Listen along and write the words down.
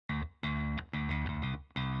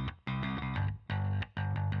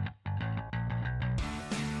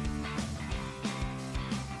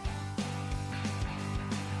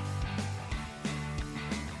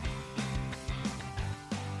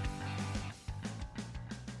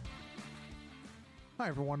Hi,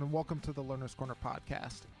 everyone, and welcome to the Learner's Corner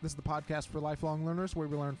podcast. This is the podcast for lifelong learners where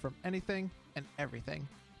we learn from anything and everything.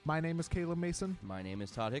 My name is Caleb Mason. My name is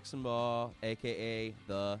Todd Hicksonbaugh, a.k.a.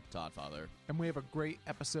 the Todd Father. And we have a great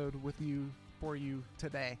episode for you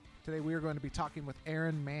today. Today we are going to be talking with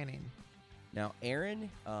Erin Manning. Now, Erin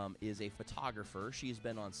is a photographer. She has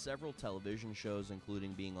been on several television shows,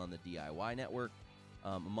 including being on the DIY Network,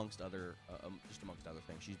 amongst other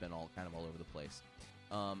things. She's been all over the place.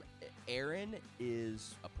 Erin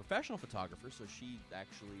is a professional photographer, so she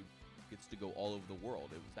actually gets to go all over the world.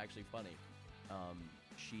 It was actually funny.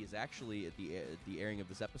 She is actually at the airing of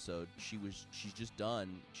this episode. She just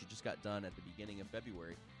got done at the beginning of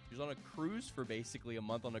February. She was on a cruise for basically a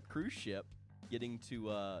month on a cruise ship, getting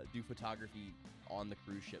to do photography on the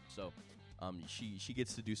cruise ship. So she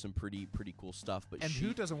gets to do some pretty cool stuff. But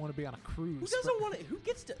who doesn't want to be on a cruise? Who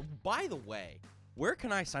gets to? By the way, where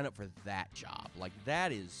can I sign up for that job? Like,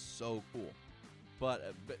 that is so cool.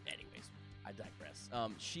 But anyways, I digress.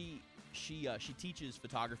 She teaches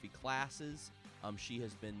photography classes. She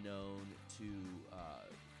has been known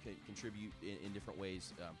to contribute in different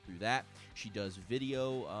ways through that. She does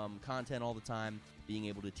video content all the time, being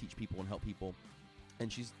able to teach people and help people.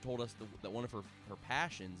 And she's told us that one of her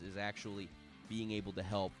passions is actually being able to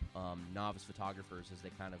help novice photographers as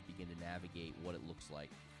they kind of begin to navigate what it looks like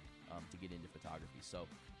to get into photography. So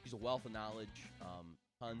she's a wealth of knowledge,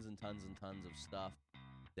 tons and tons and tons of stuff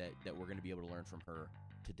that we're going to be able to learn from her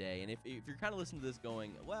today. And if you're kind of listening to this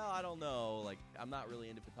going, well, I don't know, like, I'm not really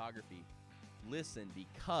into photography, listen,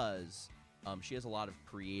 because she has a lot of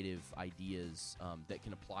creative ideas that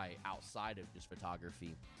can apply outside of just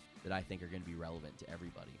photography that I think are going to be relevant to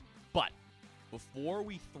everybody. But before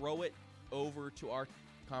we throw it over to our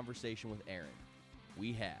conversation with Erin,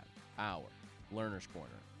 we have our Learner's Corner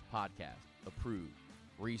podcast approved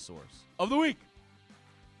resource of the week.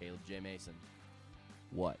 Caleb J. Mason,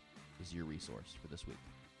 what is your resource for this week?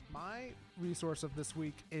 My resource of this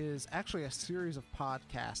week is actually a series of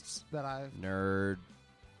podcasts that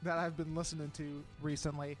I've been listening to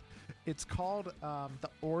recently. It's called The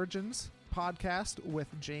Origins Podcast with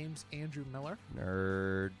James Andrew Miller.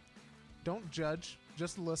 Nerd. Don't judge,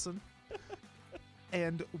 just listen.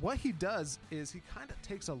 And what he does is he kind of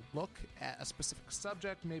takes a look at a specific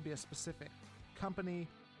subject, maybe a specific company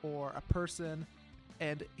or a person,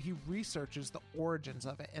 and he researches the origins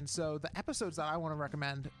of it. And so the episodes that I want to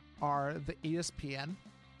recommend are the ESPN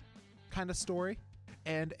kind of story,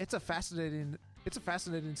 and it's a fascinating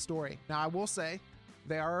story. Now, I will say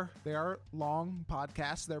they are long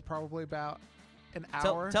podcasts. They're probably about an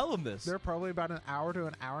hour. Tell them this. They're probably about an hour to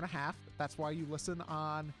an hour and a half. That's why you listen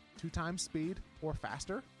on 2 times speed or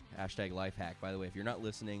faster. Hashtag life hack. By the way, if you're not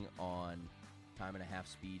listening on 1.5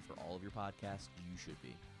 speed for all of your podcasts, you should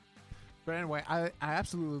be. But anyway, I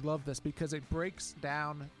absolutely love this because it breaks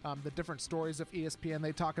down the different stories of ESPN.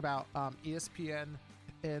 They talk about ESPN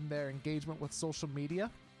and their engagement with social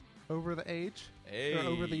media over the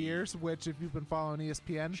years. Which, if you've been following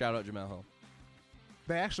ESPN, shout out Jamel Hill.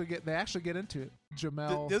 They actually get into it.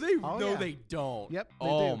 Jamel. Do they? Oh, no, yeah. They don't. Yep.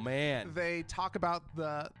 Oh, do. man. They talk about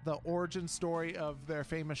the origin story of their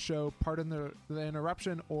famous show, Pardon the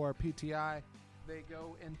Interruption, or PTI. They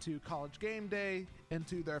go into College Game Day,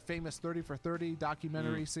 into their famous 30 for 30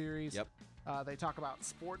 documentary series. Yep. They talk about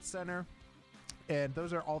Sports Center, and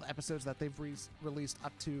those are all the episodes that they've released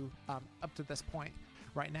up to this point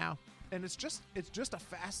right now. And it's just a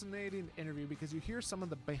fascinating interview because you hear some of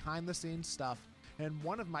the behind the scenes stuff. And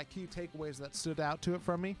one of my key takeaways that stood out to it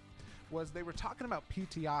from me was they were talking about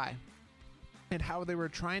PTI and how they were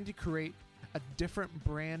trying to create a different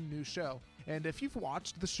brand new show. And if you've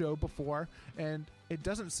watched the show before, and it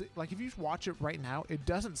doesn't like, if you watch it right now, it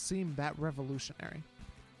doesn't seem that revolutionary.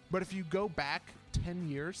 But if you go back 10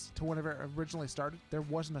 years to whenever it originally started, there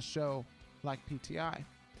wasn't a show like PTI.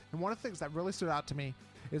 And one of the things that really stood out to me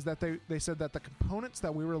is that they said that the components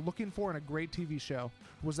that we were looking for in a great TV show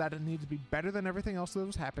was that it needed to be better than everything else that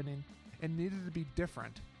was happening, and needed to be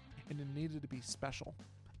different, and it needed to be special.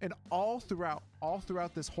 And all throughout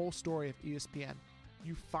this whole story of ESPN,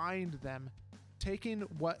 you find them taking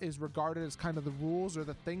what is regarded as kind of the rules or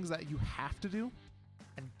the things that you have to do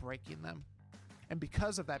and breaking them. And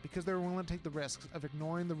because of that, because they were willing to take the risks of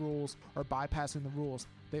ignoring the rules or bypassing the rules,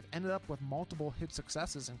 they've ended up with multiple hit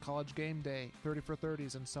successes in College Game Day, 30 for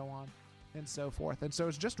 30s, and so on and so forth. And so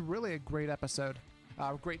it's just really a great episode,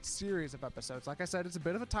 a great series of episodes. Like I said, it's a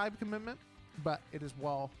bit of a time commitment, but it is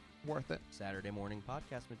well worth it. Saturday morning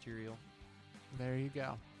podcast material. There you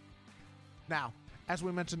go. Now, as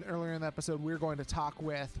we mentioned earlier in the episode, we're going to talk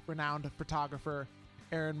with renowned photographer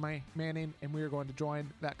Erin Manning, and we are going to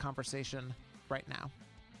join that conversation right now.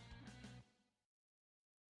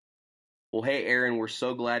 Well, hey, Erin, we're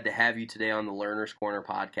so glad to have you today on the Learner's Corner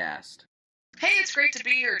podcast. Hey, it's great to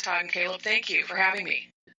be here, Todd and Caleb. Thank you for having me.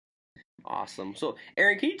 Awesome. So,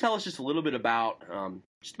 Erin, can you tell us just a little bit about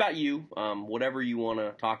you, whatever you want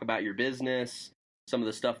to talk about, your business, some of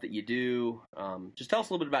the stuff that you do. Just tell us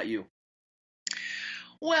a little bit about you.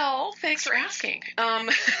 Well, thanks for asking.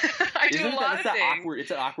 I do a lot of things.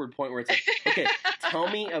 It's an awkward point where it's like, okay, tell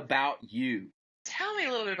me about you. Tell me a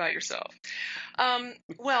little bit about yourself.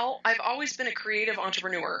 Well, I've always been a creative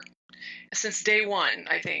entrepreneur since day one,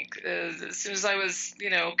 I think. As soon as I was,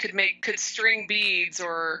 could string beads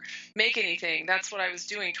or make anything, that's what I was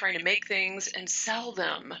doing, trying to make things and sell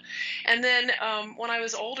them. And then when I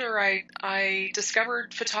was older, I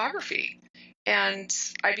discovered photography. And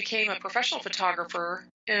I became a professional photographer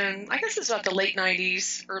in, I guess it's about the late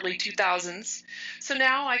 90s, early 2000s. So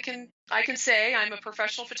now I can say I'm a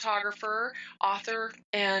professional photographer, author,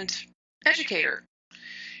 and educator.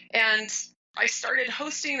 And I started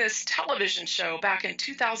hosting this television show back in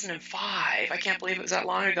 2005. I can't believe it was that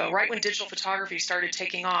long ago, right when digital photography started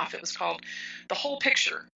taking off. It was called The Whole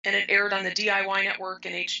Picture, and it aired on the DIY network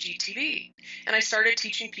and HGTV. And I started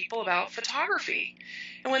teaching people about photography.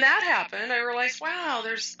 And when that happened, I realized, wow,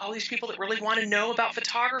 there's all these people that really want to know about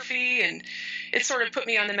photography. And it sort of put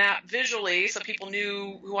me on the map visually, so people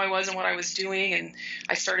knew who I was and what I was doing. And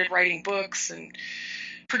I started writing books and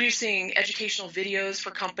producing educational videos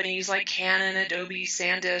for companies like Canon, Adobe,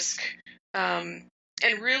 SanDisk, and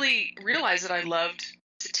really realized that I loved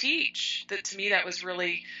to teach. That to me, that was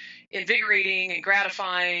really invigorating and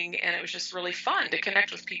gratifying, and it was just really fun to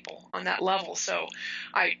connect with people on that level. So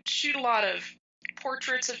I shoot a lot of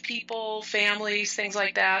portraits of people, families, things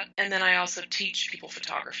like that, and then I also teach people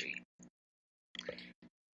photography.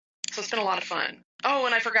 So it's been a lot of fun. Oh,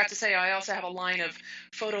 and I forgot to say, I also have a line of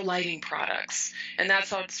photo lighting products, and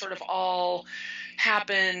that's how it sort of all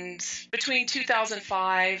happened between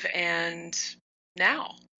 2005 and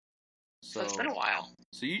now. So it's been a while.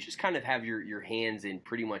 So you just kind of have your hands in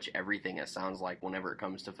pretty much everything, it sounds like, whenever it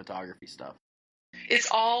comes to photography stuff. It's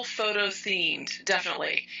all photo themed,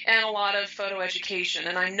 definitely, and a lot of photo education.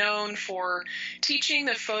 And I'm known for teaching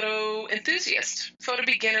the photo enthusiast, photo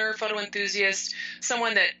beginner, photo enthusiast,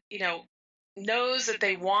 someone that, knows that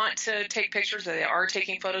they want to take pictures, that they are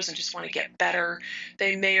taking photos and just want to get better.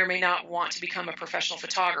 They may or may not want to become a professional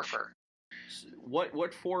photographer.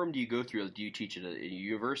 What forum do you go through? Do you teach at a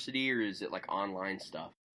university, or is it like online stuff?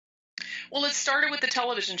 Well, it started with the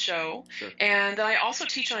television show, sure. And I also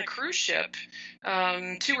teach on a cruise ship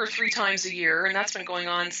 2 or 3 times a year, and that's been going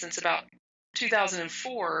on since about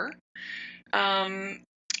 2004.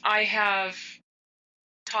 I have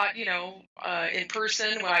taught, in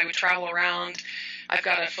person when I would travel around. I've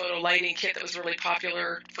got a photo lighting kit that was really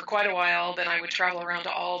popular for quite a while. Then I would travel around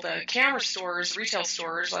to all the camera stores, retail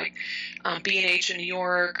stores like B&H in New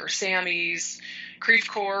York or Sammy's, Creve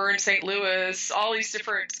Coeur in St. Louis, all these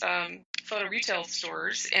different photo retail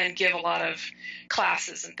stores, and give a lot of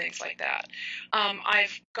classes and things like that.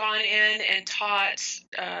 I've gone in and taught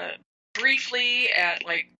briefly at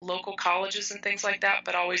like local colleges and things like that,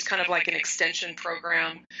 but always kind of like an extension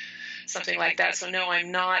program, something like that. So no,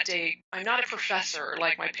 I'm not a professor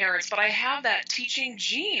like my parents, but I have that teaching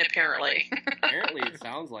gene apparently. Apparently, it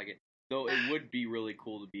sounds like it. Though it would be really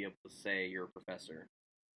cool to be able to say you're a professor.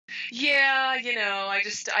 Yeah, I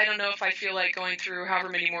don't know if I feel like going through however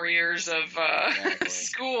many more years of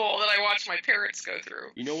school that I watched my parents go through.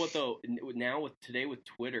 You know what though? Now with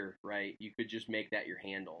Twitter, right? You could just make that your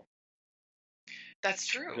handle. That's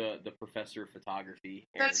true. The professor of photography.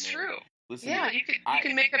 That's true. Listen, yeah, you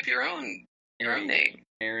can make up your own name.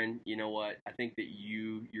 Erin, you know what? I think that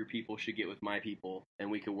your people should get with my people,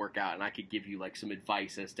 and we could work out, and I could give you like some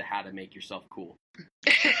advice as to how to make yourself cool.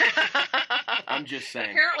 I'm just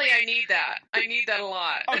saying. Apparently, I need that. I need that a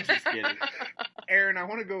lot. I'm just kidding. Erin, I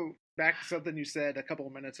want to go back to something you said a couple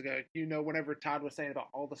of minutes ago. Whenever Todd was saying about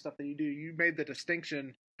all the stuff that you do, you made the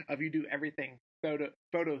distinction of you do everything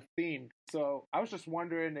photo themed. So I was just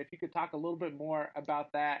wondering if you could talk a little bit more about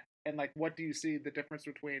that, and like, what do you see the difference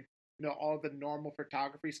between all the normal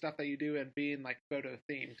photography stuff that you do and being like photo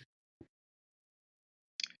themed?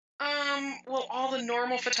 Well, all the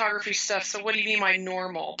normal photography stuff. So what do you mean by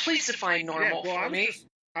normal? Please define normal for me.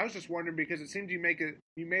 I was just wondering because it seemed you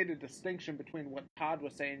made a distinction between what Todd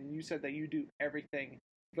was saying, and you said that you do everything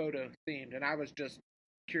photo themed, and I was just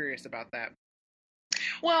curious about that.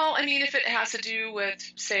 Well, I mean, if it has to do with,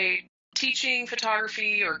 say, teaching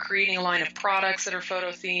photography or creating a line of products that are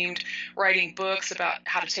photo themed, writing books about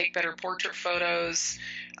how to take better portrait photos,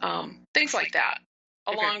 things like that.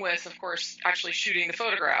 Along with, of course, actually shooting the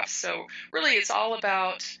photographs. So really, it's all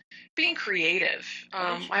about being creative.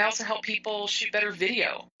 I also help people shoot better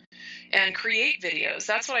video and create videos.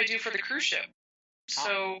 That's what I do for the cruise ship.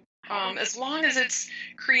 So as long as it's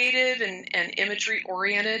creative and imagery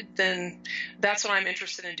oriented, then that's what I'm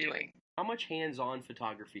interested in doing. How much hands-on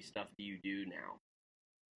photography stuff do you do now?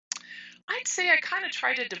 I'd say I kind of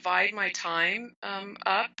try to divide my time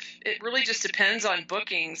up. It really just depends on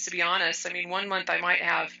bookings, to be honest. I mean, one month I might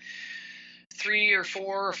have 3 or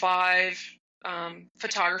 4 or 5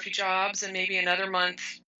 photography jobs, and maybe another month,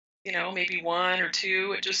 maybe 1 or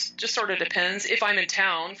 2. It just sort of depends. If I'm in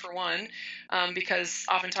town, for one, because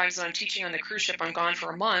oftentimes when I'm teaching on the cruise ship, I'm gone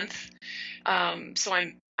for a month. So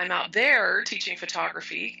I'm out there teaching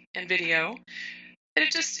photography and video. And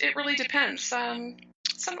it really depends.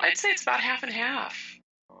 I'd say it's about half and half.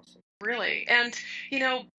 Awesome. Really. And,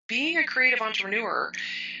 being a creative entrepreneur,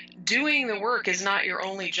 doing the work is not your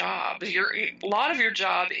only job. A lot of your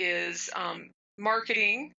job is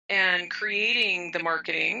marketing and creating the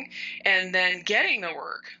marketing and then getting the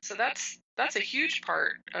work. So that's a huge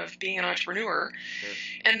part of being an entrepreneur. Sure.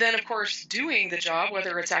 And then, of course, doing the job,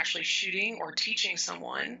 whether it's actually shooting or teaching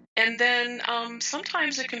someone. And then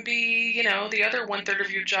sometimes it can be, the other 1/3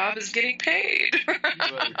 of your job is getting paid.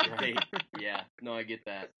 Right. Yeah. No, I get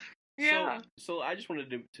that. Yeah. So I just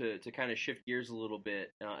wanted to kind of shift gears a little bit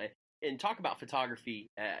and talk about photography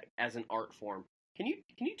as an art form. Can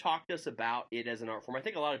you talk to us about it as an art form? I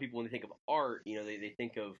think a lot of people, when they think of art, they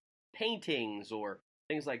think of paintings or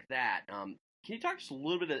things like that. Can you talk to us a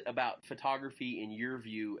little bit about photography in your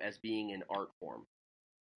view as being an art form?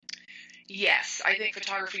 Yes, I think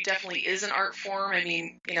photography definitely is an art form. I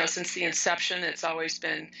mean, since the inception, it's always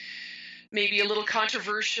been maybe a little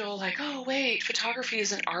controversial, like, oh, wait, photography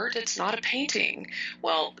is an art, it's not a painting.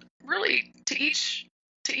 Well, really, to each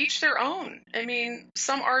their own. I mean,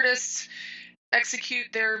 some artists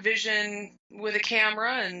execute their vision with a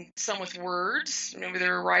camera and some with words. Maybe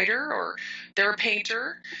they're a writer or they're a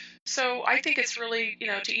painter. So I think it's really,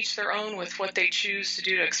 to each their own with what they choose to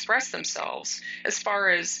do to express themselves. As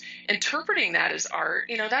far as interpreting that as art,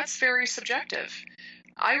 that's very subjective.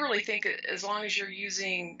 I really think as long as you're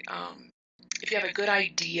using, if you have a good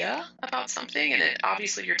idea about something, and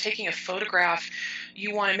obviously you're taking a photograph,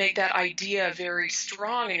 you want to make that idea very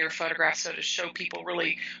strong in your photograph, so to show people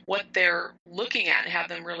really what they're looking at and have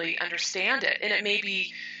them really understand it. And it may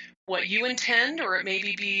be what you intend, or it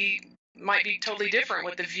might be totally different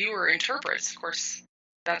what the viewer interprets. Of course,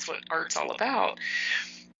 that's what art's all about.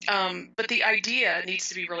 But the idea needs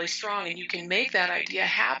to be really strong, and you can make that idea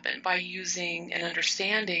happen by using and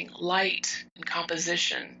understanding light and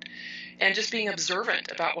composition and just being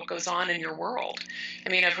observant about what goes on in your world. I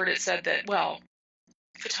mean, I've heard it said that, well,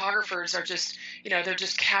 photographers are just, they're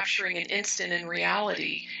just capturing an instant in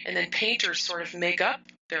reality, and then painters sort of make up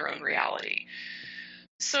their own reality.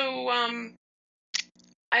 So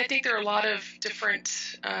I think there are a lot of different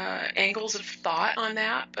angles of thought on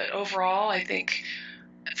that, but overall, I think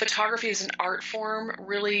photography as an art form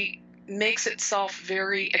really makes itself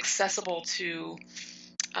very accessible to,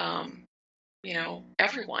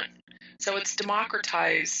 everyone. So it's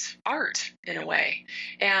democratized art in a way.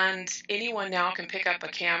 And anyone now can pick up a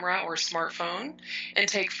camera or a smartphone and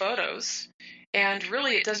take photos. And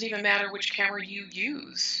really, it doesn't even matter which camera you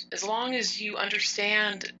use. As long as you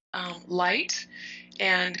understand light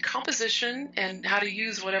and composition and how to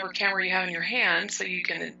use whatever camera you have in your hand so you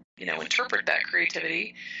can, interpret that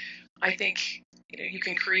creativity, I think, you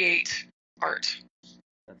can create art.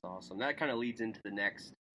 That's awesome. That kind of leads into the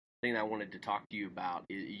next thing I wanted to talk to you about.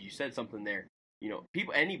 You said something there.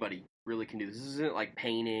 Anybody really can do this. This isn't like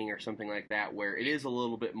painting or something like that, where it is a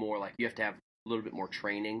little bit more like you have to have a little bit more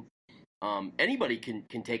training. Anybody can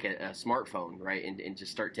take a smartphone, right, and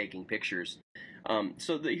just start taking pictures.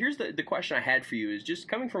 So here's the question I had for you is just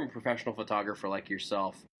coming from a professional photographer like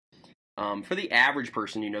yourself. For the average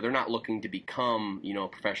person, they're not looking to become, a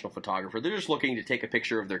professional photographer. They're just looking to take a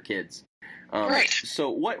picture of their kids. Right. So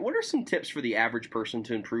what are some tips for the average person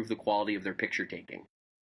to improve the quality of their picture taking?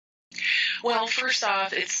 Well, first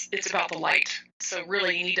off, it's about the light. So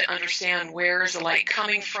really, you need to understand, where is the light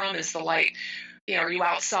coming from? Is the light, are you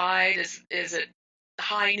outside? Is it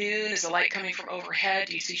high noon? Is the light coming from overhead?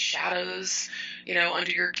 Do you see shadows,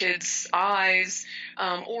 under your kids' eyes?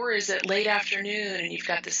 Or is it late afternoon and you've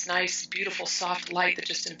got this nice, beautiful, soft light that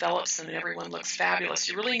just envelops them and everyone looks fabulous?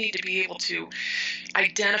 You really need to be able to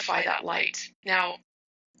identify that light. Now,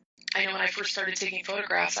 I know when I first started taking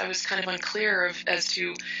photographs, I was kind of unclear as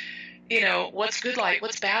to, what's good light,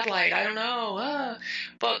 what's bad light, I don't know.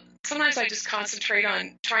 But sometimes I just concentrate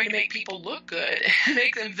on trying to make people look good and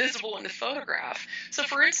make them visible in the photograph. So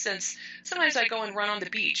for instance, sometimes I go and run on the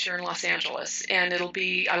beach here in Los Angeles, and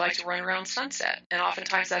I like to run around sunset. And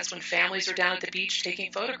oftentimes that's when families are down at the beach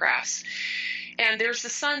taking photographs. And there's the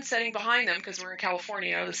sun setting behind them because we're in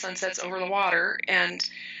California. The sun sets over the water, and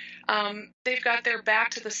they've got their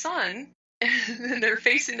back to the sun, and they're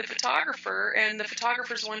facing the photographer, and the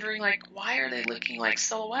photographer's wondering, like, why are they looking like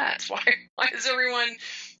silhouettes? Why is everyone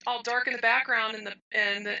all dark in the background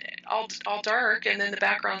and all dark, and then the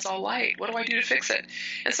background's all light? What do I do to fix it?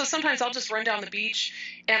 And so sometimes I'll just run down the beach,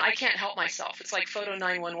 and I can't help myself. It's like photo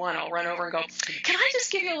 911. I'll run over and go, can I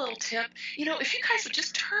just give you a little tip? If you guys would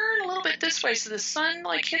just turn a little bit this way so the sun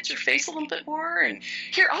like hits your face a little bit more, and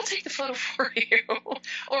here, I'll take the photo for you.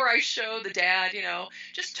 Or I show the dad,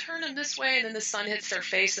 just turn them this way, and then the sun hits their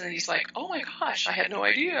face, and then he's like, oh my gosh, I had no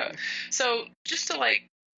idea. So just to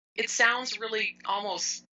it sounds really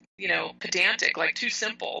almost pedantic, like too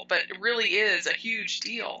simple, but it really is a huge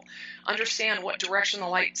deal. Understand what direction the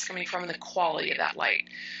light's coming from and the quality of that light.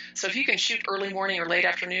 So if you can shoot early morning or late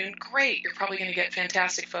afternoon, great, you're probably going to get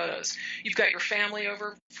fantastic photos. You've got your family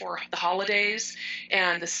over for the holidays,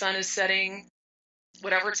 and the sun is setting,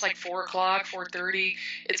 whatever, it's like 4 o'clock, 4:30.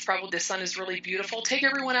 It's probably, the sun is really beautiful. Take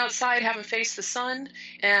everyone outside, have them face the sun,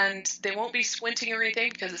 and they won't be squinting or anything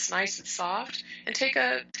because it's nice and soft. And take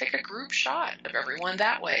a group shot of everyone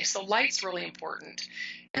that way. So light's really important,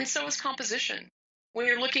 and so is composition. When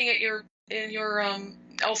you're looking at your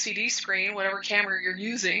LCD screen, whatever camera you're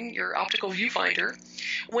using, your optical viewfinder,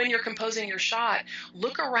 when you're composing your shot,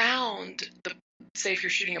 look around say if you're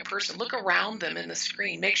shooting a person, look around them in the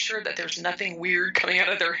screen. Make sure that there's nothing weird coming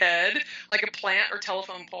out of their head, like a plant or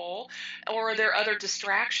telephone pole, or are there other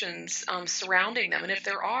distractions surrounding them? And if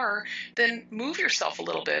there are, then move yourself a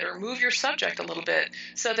little bit or move your subject a little bit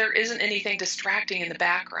so there isn't anything distracting in the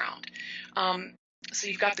background. So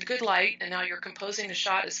you've got the good light, and now you're composing the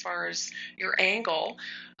shot as far as your angle.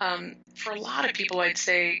 For a lot of people, I'd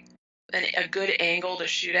say a good angle to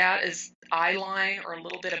shoot at is eye line or a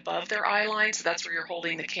little bit above their eye line, so that's where you're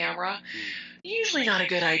holding the camera. Usually not a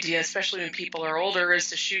good idea, especially when people are older, is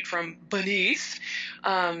to shoot from beneath,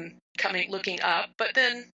 looking up. But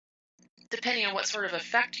then, depending on what sort of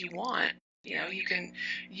effect you want, you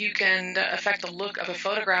can affect the look of a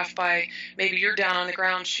photograph by maybe you're down on the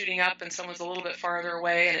ground shooting up and someone's a little bit farther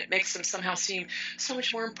away, and it makes them somehow seem so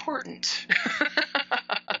much more important.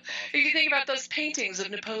 If you think about those paintings of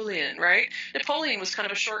Napoleon, right? Napoleon was kind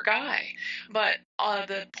of a short guy, but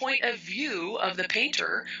the point of view of the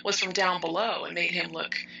painter was from down below and made him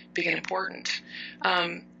look big and important,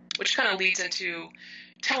 which kind of leads into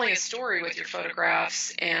telling a story with your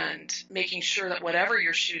photographs and making sure that whatever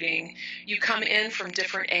you're shooting, you come in from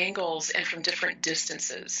different angles and from different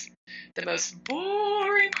distances. The most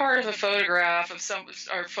boring part of a photograph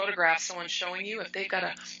someone showing you, if they've got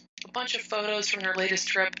a bunch of photos from their latest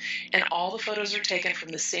trip and all the photos are taken from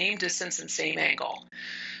the same distance and same angle.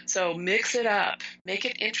 So mix it up, make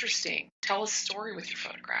it interesting, tell a story with your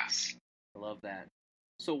photographs. I love that.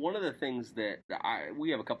 So one of the things that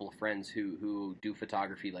we have a couple of friends who do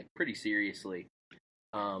photography like pretty seriously,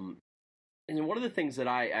 and one of the things that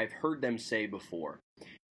I've heard them say before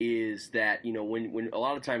is that when a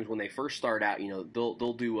lot of times when they first start out,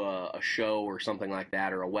 they'll do a show or something like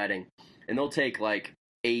that or a wedding, and they'll take like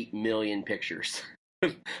 8 million pictures.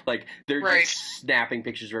 Like they're right. Just snapping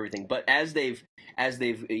pictures of everything. But as they've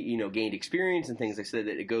gained experience and things, they said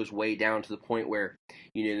that it goes way down to the point where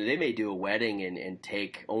they may do a wedding and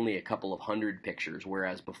take only a couple of hundred pictures,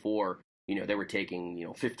 whereas before they were taking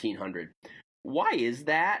 1,500. Why is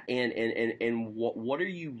that? And what are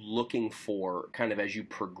you looking for kind of as you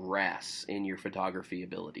progress in your photography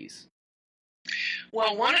abilities?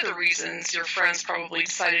 Well, one of the reasons your friends probably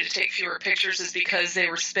decided to take fewer pictures is because they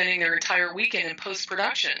were spending their entire weekend in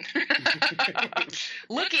post-production,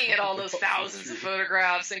 looking at all those thousands of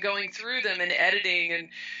photographs and going through them and editing and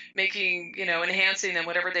making, enhancing them,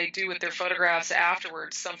 whatever they do with their photographs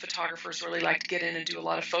afterwards. Some photographers really like to get in and do a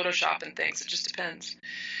lot of Photoshop and things. It just depends.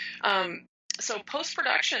 So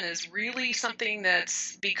post-production is really something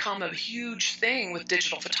that's become a huge thing with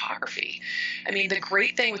digital photography. I mean, the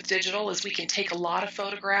great thing with digital is we can take a lot of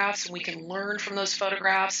photographs and we can learn from those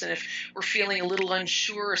photographs. And if we're feeling a little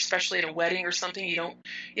unsure, especially at a wedding or something,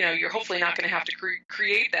 you're hopefully not going to have to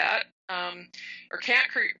create that. Or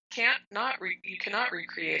you cannot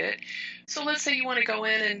recreate it. So let's say you want to go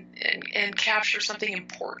in and capture something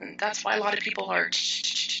important. That's why a lot of people are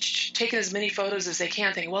taking as many photos as they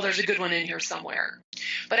can, thinking, well, there's a good one in here somewhere.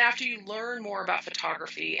 But after you learn more about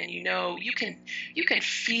photography and you can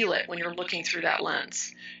feel it when you're looking through that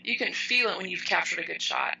lens. You can feel it when you've captured a good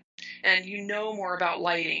shot. And you know more about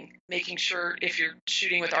lighting, making sure if you're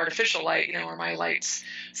shooting with artificial light, are my lights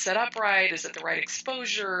set up right? Is it the right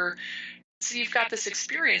exposure? So you've got this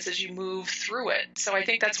experience as you move through it. So I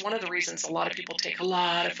think that's one of the reasons a lot of people take a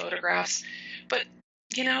lot of photographs. But,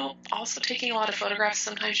 also taking a lot of photographs,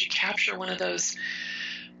 sometimes you capture one of those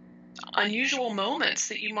unusual moments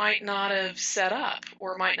that you might not have set up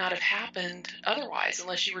or might not have happened otherwise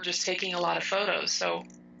unless you were just taking a lot of photos. So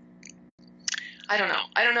I don't know.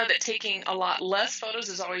 I don't know that taking a lot less photos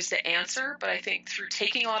is always the answer, but I think through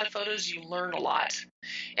taking a lot of photos, you learn a lot.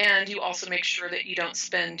 And you also make sure that you don't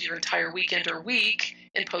spend your entire weekend or week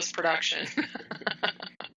in post-production.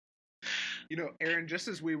 Erin, just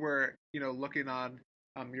as we were, looking on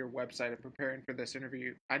your website and preparing for this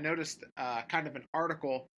interview, I noticed kind of an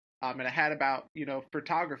article and it had about,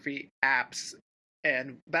 photography apps.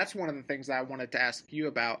 And that's one of the things that I wanted to ask you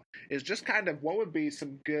about is just kind of what would be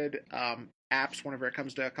some good apps whenever it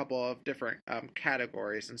comes to a couple of different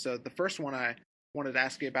categories. And so the first one I wanted to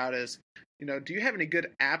ask you about is, do you have any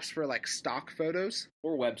good apps for like stock photos?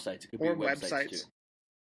 Or websites. It could be websites too.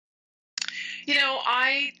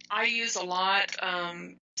 I use a lot.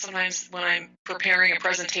 Sometimes when I'm preparing a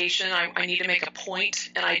presentation, I need to make a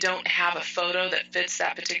point and I don't have a photo that fits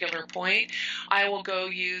that particular point. I will go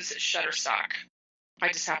use Shutterstock. I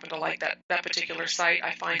just happen to like that particular site.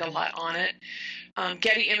 I find a lot on it.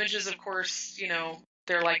 Getty Images, of course,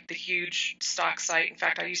 they're like the huge stock site. In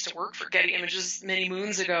fact, I used to work for Getty Images many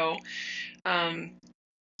moons ago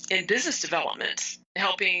in business development,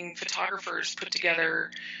 helping photographers put together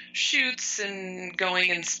shoots and going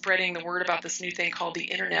and spreading the word about this new thing called the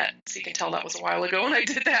internet. So you can tell that was a while ago when I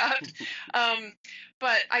did that.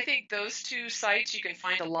 But I think those two sites, you can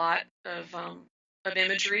find a lot of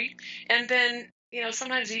imagery. And then,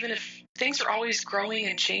 sometimes even if things are always growing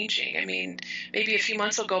and changing, I mean, maybe a few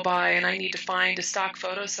months will go by and I need to find a stock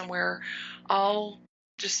photo somewhere, I'll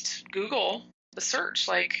just Google the search,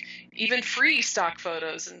 like even free stock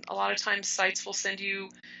photos. And a lot of times sites will send you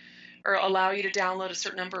or allow you to download a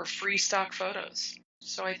certain number of free stock photos.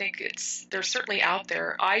 So I think they're certainly out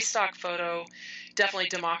there. iStock Photo definitely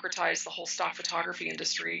democratized the whole stock photography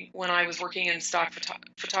industry. When I was working in stock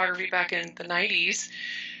photography back in the 90s,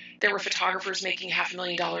 there were photographers making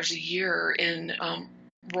 $500,000 a year in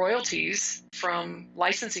royalties from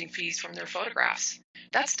licensing fees from their photographs.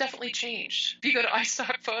 That's definitely changed. If you go to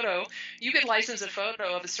iStock Photo, you can license a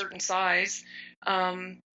photo of a certain size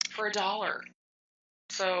for $1.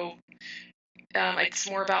 So it's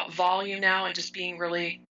more about volume now and just being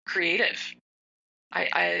really creative.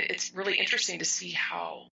 It's really interesting to see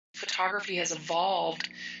how photography has evolved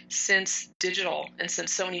since digital and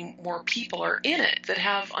since so many more people are in it that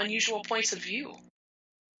have unusual points of view.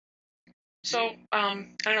 So I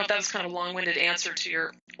don't know if that was kind of a long-winded answer to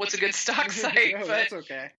your what's a good stock site. No, but that's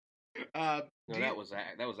okay. That was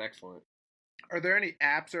excellent. Are there any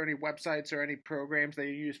apps or any websites or any programs that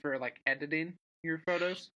you use for like editing your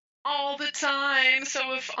photos? All the time.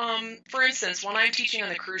 So if, for instance, when I'm teaching on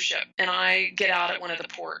the cruise ship and I get out at one of the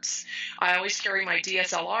ports, I always carry my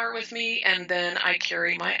DSLR with me and then I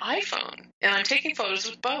carry my iPhone and I'm taking photos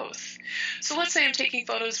with both. So let's say I'm taking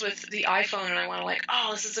photos with the iPhone and I want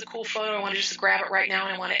to this is a cool photo. I want to just grab it right now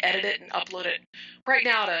and I want to edit it and upload it right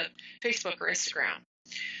now to Facebook or Instagram.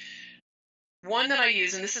 One that I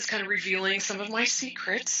use, and this is kind of revealing some of my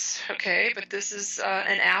secrets, okay, but this is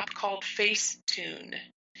an app called Facetune.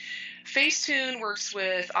 Facetune works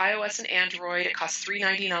with iOS and Android. It costs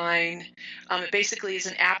 $3.99. It basically is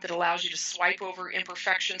an app that allows you to swipe over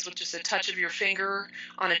imperfections with just a touch of your finger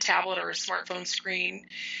on a tablet or a smartphone screen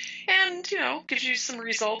and, gives you some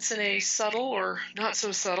results in a subtle or not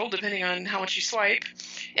so subtle, depending on how much you swipe,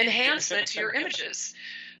 enhancement to your images.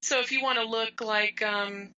 So if you want to look like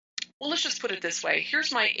let's just put it this way.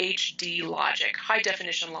 Here's my HD logic, high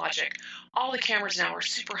definition logic. All the cameras now are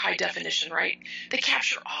super high definition, right? They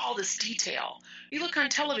capture all this detail. You look on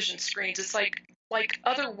television screens, it's like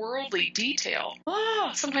otherworldly detail.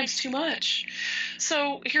 Sometimes too much.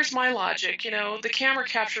 So here's my logic. The camera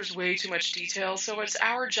captures way too much detail, so it's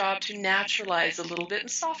our job to naturalize a little bit and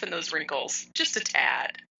soften those wrinkles, just a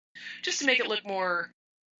tad, just to make it look more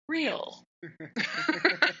real.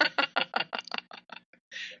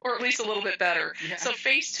 Or at least a little bit better. Yeah. So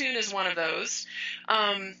Facetune is one of those.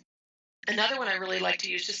 Another one I really like to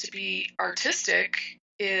use just to be artistic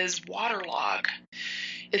is Waterlog.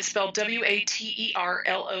 It's spelled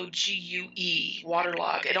Waterlogue,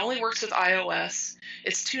 Waterlog. It only works with iOS.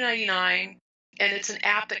 It's $2.99, and it's an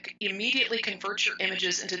app that immediately converts your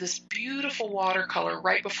images into this beautiful watercolor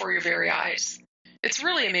right before your very eyes. It's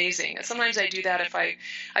really amazing. And sometimes I do that if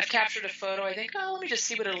I've captured a photo, I think, oh, let me just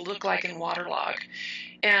see what it'll look like in waterlog.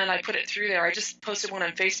 And I put it through there. I just posted one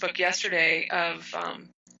on Facebook yesterday of,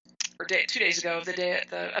 2 days ago, of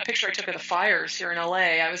a picture I took of the fires here in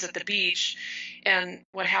LA. I was at the beach, and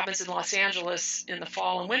what happens in Los Angeles in the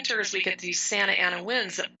fall and winter is we get these Santa Ana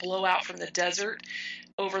winds that blow out from the desert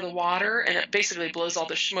over the water, and it basically blows all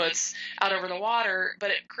the schmutz out over the water,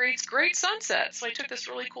 but it creates great sunsets. So I took this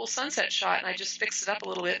really cool sunset shot, and I just fixed it up a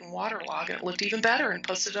little bit in waterlog, and it looked even better, and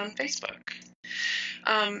posted it on Facebook.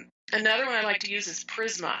 Another one I like to use is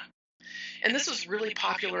Prisma, and this was really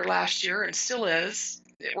popular last year and still is.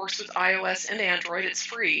 It works with iOS and Android. It's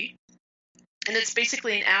free. And it's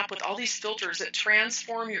basically an app with all these filters that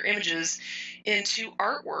transform your images into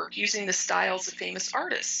artwork using the styles of famous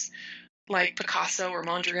artists like Picasso or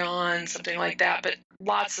Mondrian, something like that, but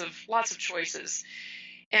lots of choices.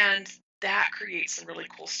 And that creates some really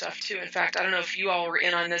cool stuff too. In fact, I don't know if you all were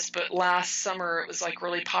in on this, but last summer it was like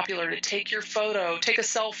really popular to take your photo, take a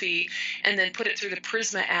selfie, and then put it through the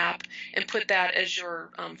Prisma app and put that as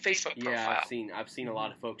your Facebook profile. Yeah, I've seen a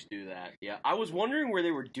lot of folks do that. Yeah, I was wondering where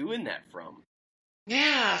they were doing that from.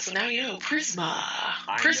 Yeah, so now you know Prisma.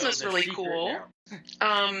 Prisma's really cool.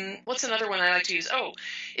 What's another one I like to use? Oh,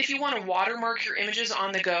 if you want to watermark your images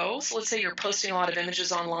on the go, so let's say you're posting a lot of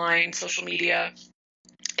images online, social media,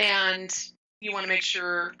 and you want to make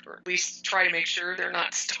sure, or at least try to make sure they're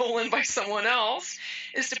not stolen by someone else,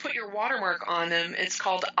 is to put your watermark on them. It's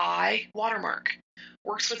called iWatermark.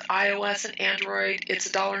 Works with iOS and Android. It's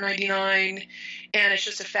 $1.99, and it's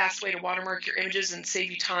just a fast way to watermark your images and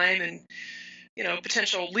save you time and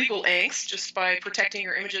potential legal angst just by protecting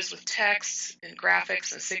your images with text and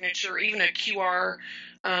graphics and signature, even a QR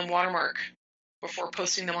watermark before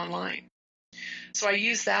posting them online. So I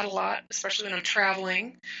use that a lot, especially when I'm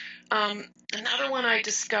traveling. Another one I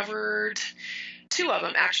discovered, two of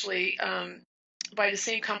them actually, by the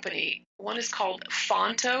same company. One is called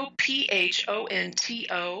Phonto,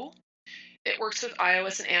 Phonto. It works with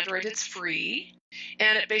iOS and Android. It's free.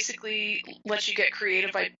 And it basically lets you get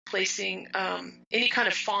creative by placing any kind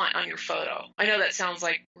of font on your photo. I know that sounds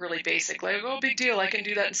like really basic, like, oh, big deal, I can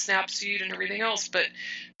do that in Snapseed and everything else, but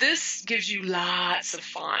this gives you lots of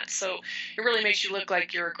fonts. So it really makes you look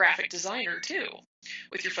like you're a graphic designer, too,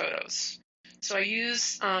 with your photos. So I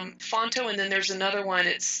use Phonto, and then there's another one.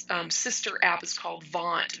 Its sister app is called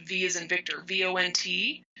Vont, V as in Victor,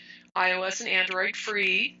 V-O-N-T, iOS and Android,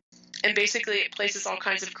 free. And basically, it places all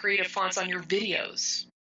kinds of creative fonts on your videos.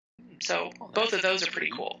 So both of those are pretty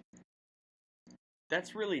cool.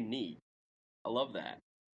 That's really neat. I love that.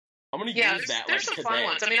 I'm going to use that. There's some fun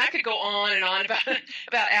ones. I mean, I could go on and on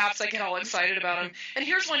about apps. I get all excited about them. And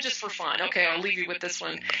here's one just for fun. Okay, I'll leave you with this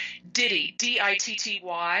one. Ditty, Ditty,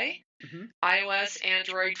 iOS,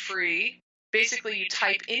 Android, free. Basically, you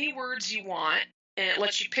type any words you want, and it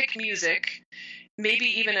lets you pick music,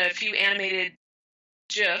 maybe even a few animated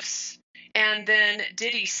GIFs, and then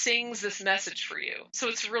Ditty sings this message for you. So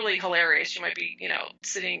it's really hilarious. You might be,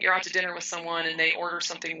 you're out to dinner with someone and they order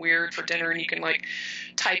something weird for dinner, and you can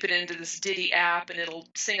type it into this Ditty app and it'll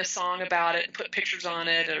sing a song about it and put pictures on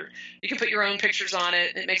it, or you can put your own pictures on it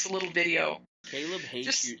and it makes a little video. Caleb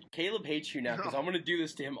hates you. Caleb hates you now because I'm going to do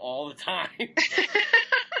this to him all the time.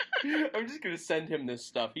 I'm just going to send him this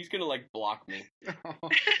stuff. He's going to block me.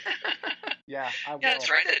 Yeah, I will. Yeah,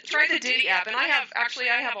 try the Ditty app, and I have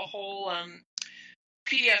a whole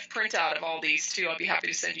PDF printout of all these too. I'll be happy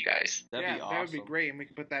to send you guys. That'd be awesome. That would be great, and we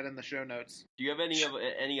can put that in the show notes. Do you have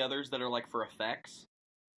any others that are for effects?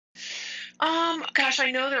 Gosh,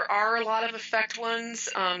 I know there are a lot of effect ones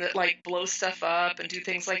that blow stuff up and do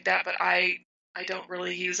things like that, but I don't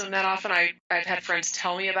really use them that often. I've had friends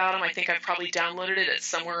tell me about them. I think I've probably downloaded it. It's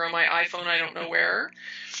somewhere on my iPhone. I don't know where.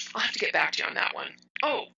 I'll have to get back to you on that one.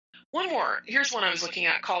 Oh, one more. Here's one I was looking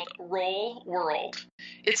at called Roll World.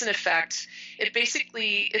 It's an effect.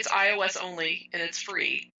 It's iOS only, and it's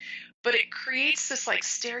free. But it creates this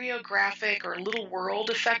stereographic or little world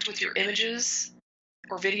effect with your images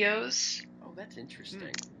or videos. Oh, that's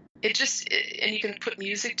interesting. And you can put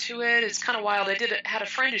music to it. It's kind of wild. I had a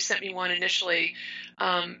friend who sent me one initially.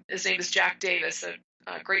 His name is Jack Davis,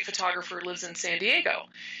 a great photographer who lives in San Diego.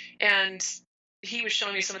 And he was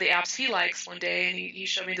showing me some of the apps he likes one day, and he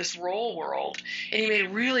showed me this Roll World, and he made a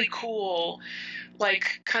really cool,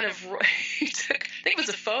 like, kind of, he took, I think it was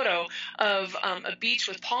a photo of a beach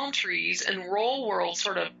with palm trees, and Roll World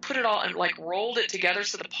sort of put it all and like rolled it together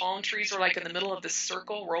so the palm trees were like in the middle of this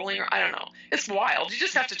circle rolling, or I don't know. It's wild. You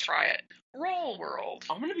just have to try it. Roll World.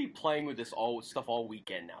 I'm gonna be playing with this stuff all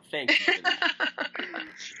weekend now. Thank you for that.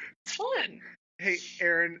 It's fun. Hey,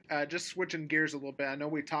 Erin, just switching gears a little bit. I know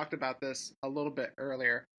we talked about this a little bit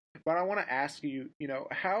earlier, but I want to ask you,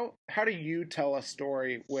 how do you tell a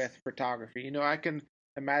story with photography? I can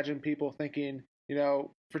imagine people thinking,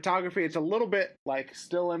 photography, it's a little bit like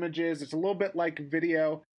still images, it's a little bit like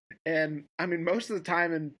video. And I mean, most of the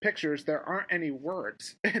time in pictures, there aren't any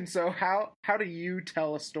words. And so how do you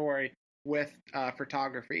tell a story with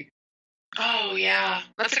photography? Oh, yeah.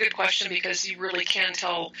 That's a good question, because you really can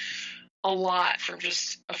tell a lot from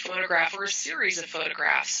just a photograph or a series of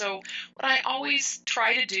photographs. So what I always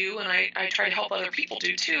try to do, and I try to help other people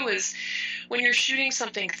do too, is when you're shooting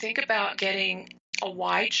something, think about getting a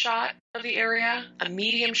wide shot of the area, a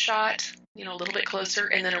medium shot, a little bit closer,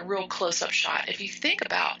 and then a real close-up shot. If you think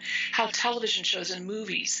about how television shows and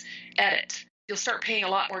movies edit, you'll start paying a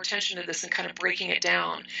lot more attention to this and kind of breaking it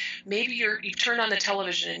down. Maybe you've turned on the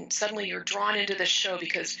television and suddenly you're drawn into this show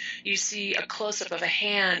because you see a close-up of a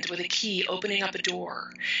hand with a key opening up a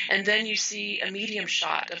door. And then you see a medium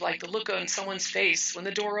shot of like the look on someone's face when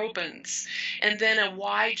the door opens. And then a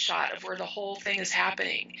wide shot of where the whole thing is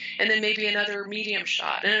happening. And then maybe another medium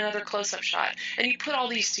shot and another close-up shot. And you put all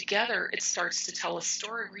these together, it starts to tell a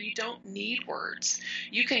story where you don't need words.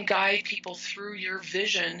 You can guide people through your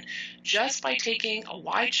vision just by taking a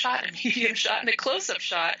wide shot, a medium shot, and a close-up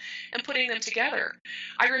shot and putting them together.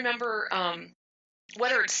 I remember,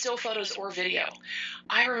 whether it's still photos or video,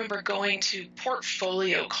 I remember going to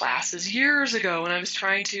portfolio classes years ago when I was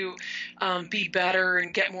trying to be better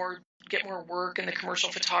and get more work in the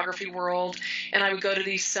commercial photography world. And I would go to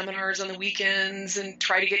these seminars on the weekends and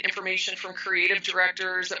try to get information from creative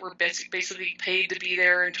directors that were basically paid to be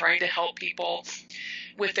there and trying to help people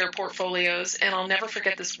with their portfolios. And I'll never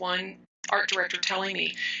forget this one art director telling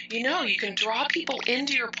me, you can draw people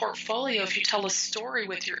into your portfolio if you tell a story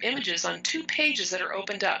with your images on 2 pages that are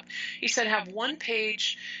opened up. He said have one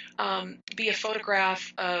page be a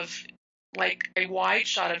photograph of like a wide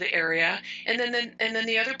shot of the area, and then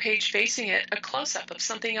the other page facing it, a close-up of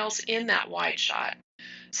something else in that wide shot.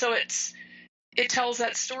 So it tells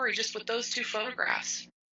that story just with those 2 photographs.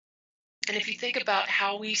 And if you think about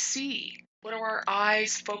how we see, what do our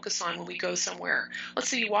eyes focus on when we go somewhere? Let's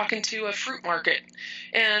say you walk into a fruit market,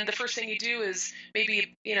 and the first thing you do is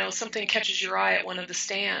maybe, something catches your eye at one of the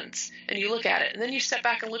stands, and you look at it, and then you step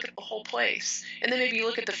back and look at the whole place, and then maybe you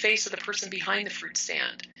look at the face of the person behind the fruit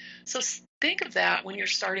stand. So think of that when you're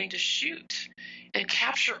starting to shoot and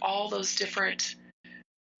capture all those different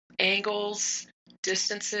angles,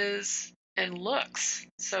 distances, and looks.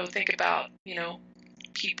 So think about,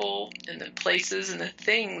 people and the places and the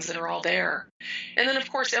things that are all there. And then,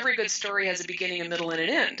 of course, every good story has a beginning, a middle, and an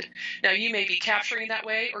end. Now, you may be capturing that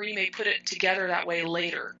way, or you may put it together that way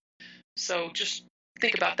later. So just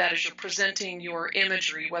think about that as you're presenting your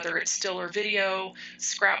imagery, whether it's still or video,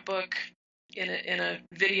 scrapbook, in a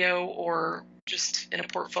video, or just in a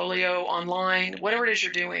portfolio online, whatever it is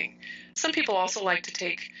you're doing. Some people also like to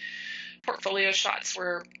take portfolio shots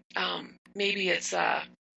where maybe it's about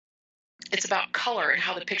color and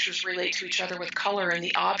how the pictures relate to each other with color, and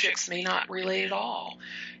the objects may not relate at all.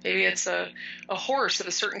 Maybe it's a horse of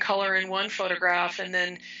a certain color in one photograph, and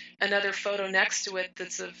then another photo next to it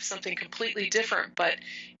that's of something completely different but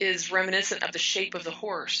is reminiscent of the shape of the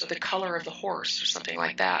horse or the color of the horse or something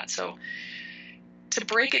like that. So to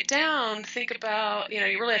break it down, think about, you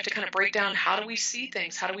really have to kind of break down, how do we see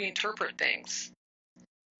things? How do we interpret things?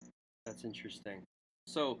 That's interesting.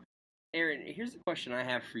 So, Erin, here's the question I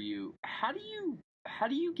have for you. How do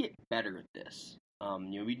you get better at this?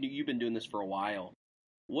 You've been doing this for a while.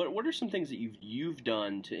 What are some things that you've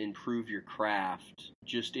done to improve your craft,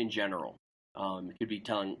 just in general? It could be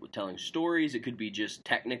telling stories. It could be just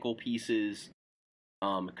technical pieces.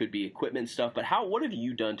 It could be equipment stuff. But what have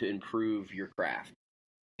you done to improve your craft?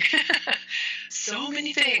 So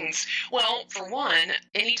many things. Well, for one,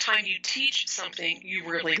 anytime you teach something, you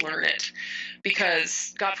really learn it.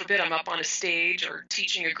 Because, God forbid, I'm up on a stage or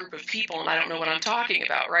teaching a group of people and I don't know what I'm talking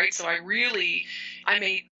about, right? So I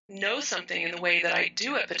may know something in the way that I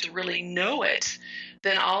do it, but to really know it,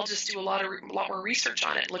 then I'll just do a lot more research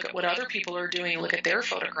on it. Look at what other people are doing, look at their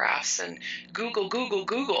photographs, and Google,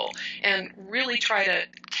 and really try to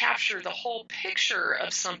capture the whole picture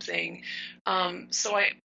of something. So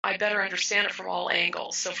I better understand it from all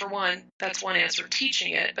angles. So for one, that's one answer,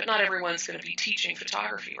 teaching it, but not everyone's going to be teaching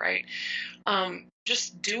photography, right?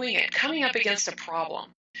 Just doing it, coming up against a problem.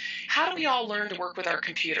 How do we all learn to work with our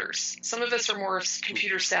computers? Some of us are more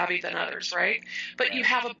computer savvy than others, right? But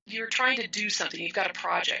you're trying to do something, you've got a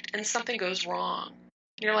project, and something goes wrong.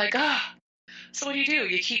 You're like, so what do?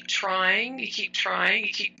 You keep trying,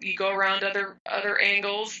 you go around other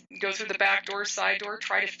angles, go through the back door, side door,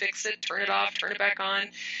 try to fix it, turn it off, turn it back on.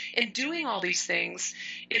 And doing all these things,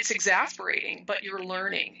 it's exasperating, but you're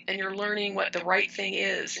learning, and you're learning what the right thing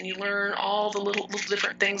is, and you learn all the little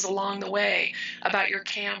different things along the way about your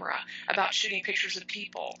camera, about shooting pictures of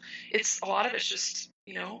people. A lot of it's just,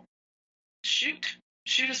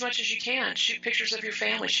 shoot as much as you can, shoot pictures of your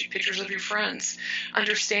family, shoot pictures of your friends,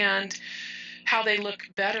 understand how they look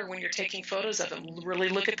better when you're taking photos of them. Really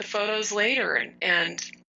look at the photos later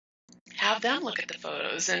and have them look at the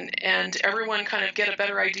photos, and everyone kind of get a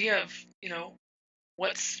better idea of,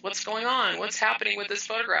 what's going on, what's happening with this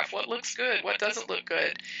photograph, what looks good, what doesn't look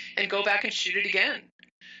good, and go back and shoot it again.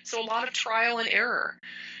 So a lot of trial and error.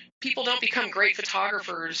 People don't become great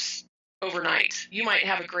photographers overnight. You might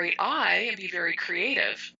have a great eye and be very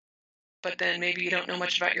creative, but then maybe you don't know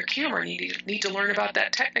much about your camera and you need to learn about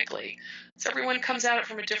that technically. So everyone comes at it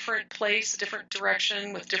from a different place, a different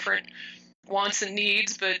direction, with different wants and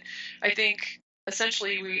needs. But I think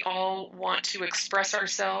essentially we all want to express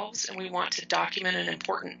ourselves, and we want to document an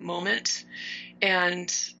important moment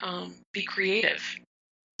and be creative.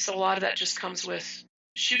 So a lot of that just comes with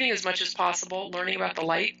shooting as much as possible, learning about the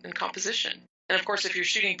light and composition. And of course, if you're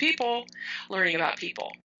shooting people, learning about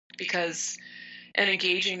people, and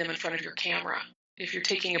engaging them in front of your camera. If you're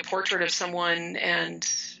taking a portrait of someone and,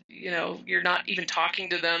 you're not even talking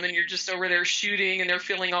to them and you're just over there shooting and they're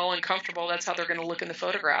feeling all uncomfortable, that's how they're going to look in the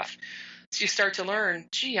photograph. So you start to learn,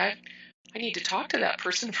 I need to talk to that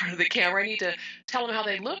person in front of the camera. I need to tell them how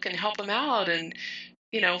they look and help them out and,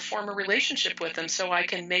 form a relationship with them so I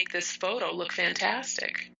can make this photo look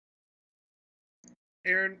fantastic.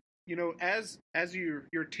 Erin, as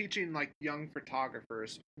you're teaching like young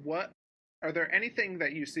photographers, are there anything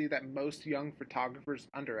that you see that most young photographers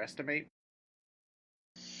underestimate?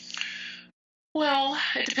 Well,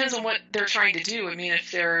 it depends on what they're trying to do. I mean, if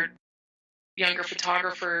they're younger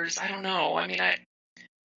photographers, I don't know. I mean, I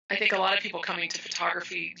think a lot of people coming to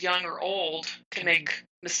photography, young or old, can make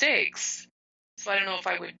mistakes. So I don't know if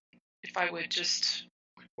I would just.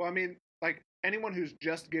 Well, I mean, like anyone who's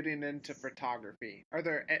just getting into photography, are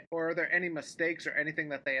there any mistakes or anything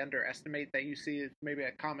that they underestimate that you see as maybe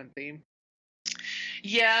a common theme?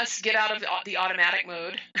 Yes, get out of the automatic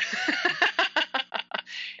mode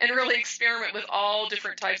and really experiment with all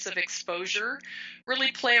different types of exposure.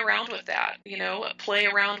 Really play around with that, play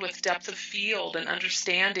around with depth of field and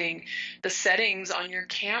understanding the settings on your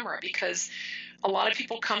camera, because a lot of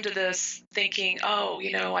people come to this thinking,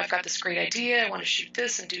 I've got this great idea, I want to shoot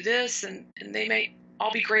this and do this, and they may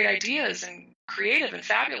all be great ideas and creative and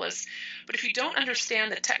fabulous. But if you don't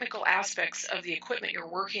understand the technical aspects of the equipment you're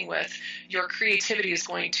working with, your creativity is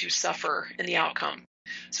going to suffer in the outcome.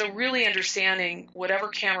 So really understanding whatever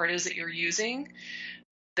camera it is that you're using,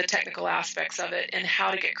 the technical aspects of it, and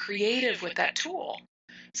how to get creative with that tool.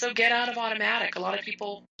 So get out of automatic. A lot of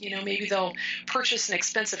people, maybe they'll purchase an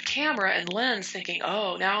expensive camera and lens thinking,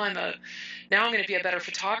 now I'm going to be a better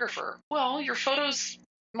photographer. Well, your photos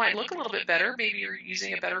might look a little bit better. Maybe you're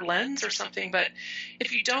using a better lens or something, but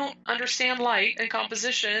if you don't understand light and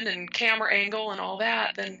composition and camera angle and all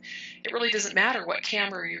that, then it really doesn't matter what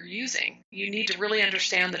camera you're using. You need to really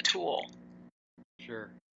understand the tool.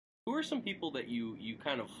 Sure. Who are some people that you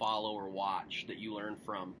kind of follow or watch that you learn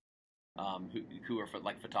from, who are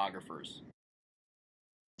like photographers?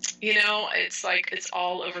 It's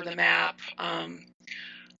all over the map.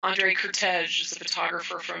 Andre Cortege is a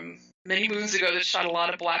photographer from many moons ago that shot a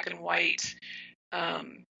lot of black and white.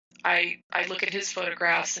 I look at his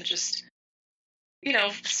photographs and just,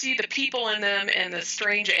 see the people in them and the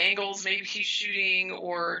strange angles maybe he's shooting,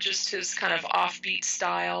 or just his kind of offbeat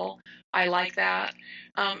style. I like that.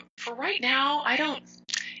 For right now, I don't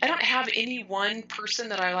have any one person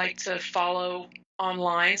that I like to follow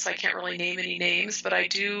online, so I can't really name any names, but I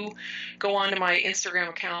do go onto my Instagram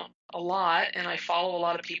account a lot, and I follow a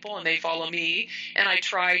lot of people, and they follow me, and I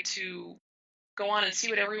try to go on and see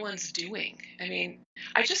what everyone's doing. I mean,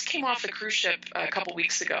 I just came off the cruise ship a couple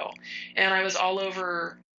weeks ago, and I was all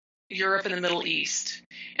over Europe and the Middle East,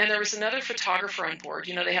 and there was another photographer on board.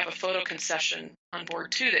 They have a photo concession on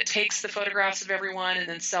board too that takes the photographs of everyone and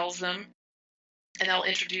then sells them, and they'll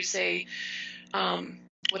introduce a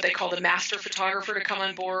what they call the master photographer to come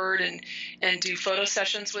on board and do photo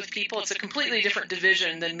sessions with people. It's a completely different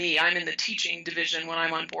division than me. I'm in the teaching division when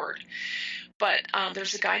I'm on board. But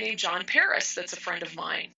there's a guy named John Paris that's a friend of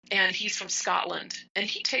mine, and he's from Scotland. And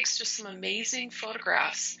he takes just some amazing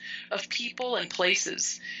photographs of people and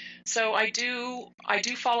places. So I do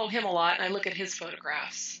follow him a lot, and I look at his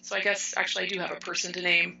photographs. So I guess actually I do have a person to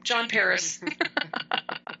name, John Paris.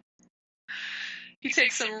 He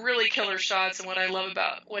takes some really killer shots, and what I love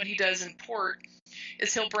about what he does in port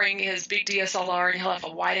is he'll bring his big DSLR and he'll have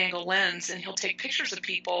a wide-angle lens, and he'll take pictures of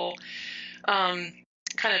people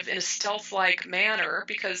kind of in a stealth-like manner,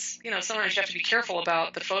 because sometimes you have to be careful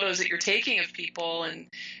about the photos that you're taking of people, and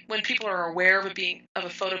when people are aware of a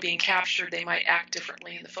photo being captured, they might act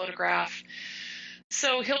differently in the photograph.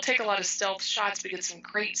 So he'll take a lot of stealth shots, but get some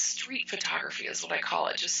great street photography is what I call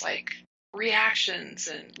it, just like reactions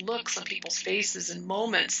and looks on people's faces and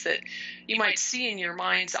moments that you might see in your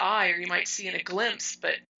mind's eye, or you might see in a glimpse,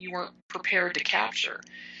 but you weren't prepared to capture.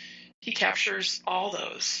 He captures all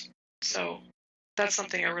those. So that's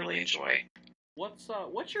something I really enjoy. What's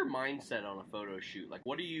your mindset on a photo shoot? Like,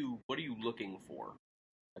 what are you looking for?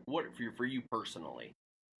 Like, what for you personally?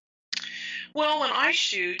 Well, when I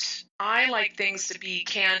shoot, I like things to be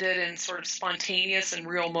candid and sort of spontaneous and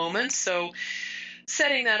real moments. So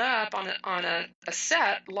setting that up on a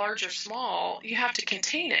set, large or small, you have to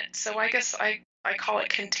contain it. So I guess I call it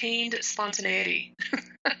contained spontaneity.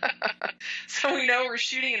 So we know we're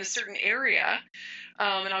shooting in a certain area,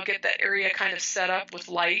 and I'll get that area kind of set up with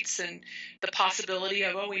lights and the possibility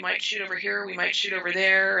of, we might shoot over here, we might shoot over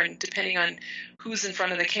there, and depending on who's in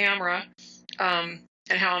front of the camera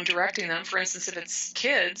and how I'm directing them. For instance, if it's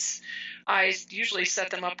kids, I usually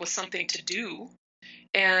set them up with something to do,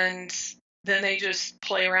 and then they just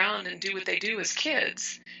play around and do what they do as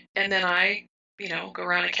kids. And then I, go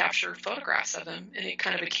around and capture photographs of them in a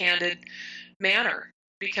kind of a candid manner.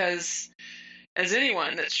 Because as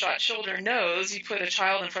anyone that's shot children knows, you put a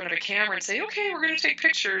child in front of a camera and say, okay, we're going to take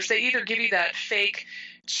pictures. They either give you that fake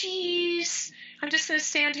cheese, I'm just going to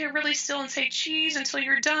stand here really still and say cheese until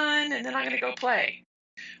you're done, and then I'm going to go play.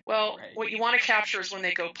 Well, right. What you want to capture is when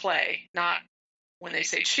they go play, not when they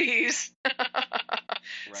say cheese. Right.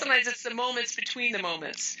 Sometimes it's the moments between the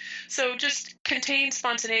moments. So just contain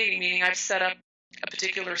spontaneity, meaning I've set up a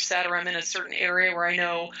particular set, or I'm in a certain area where I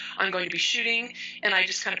know I'm going to be shooting, and I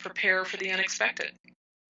just kind of prepare for the unexpected.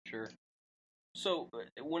 Sure. So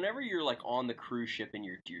whenever you're like on the cruise ship and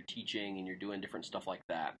you're teaching and you're doing different stuff like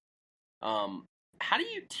that, how do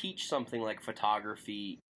you teach something like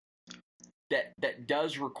photography that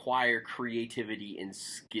does require creativity and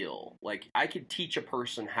skill? Like, I could teach a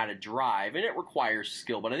person how to drive, and it requires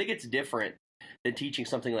skill, but I think it's different than teaching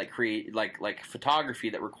something like like photography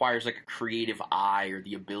that requires like a creative eye or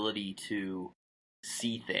the ability to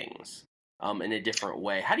see things in a different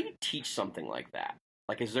way. How do you teach something like that?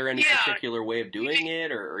 Like, is there any particular way of doing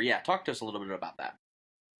it, or talk to us a little bit about that.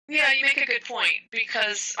 Yeah, you make a good point,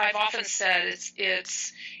 because I've often said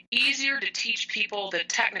it's easier to teach people the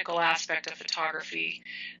technical aspect of photography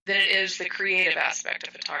than it is the creative aspect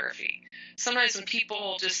of photography. Sometimes when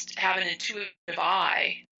people just have an intuitive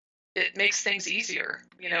eye, it makes things easier,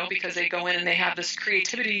 because they go in and they have this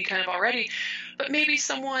creativity kind of already, but maybe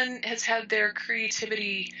someone has had their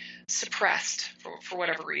creativity suppressed for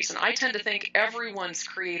whatever reason. I tend to think everyone's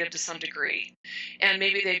creative to some degree, and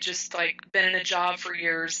maybe they've just been in a job for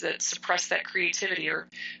years that suppressed that creativity, or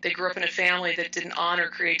they grew up in a family that didn't honor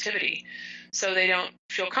creativity, so they don't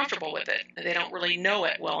feel comfortable with it. They don't really know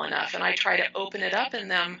it well enough, and I try to open it up in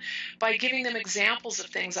them by giving them examples of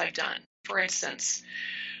things I've done. For instance,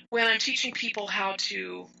 when I'm teaching people how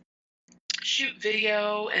to shoot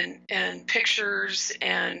video and pictures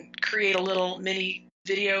and create a little mini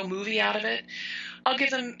video movie out of it, I'll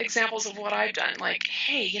give them examples of what I've done. Like,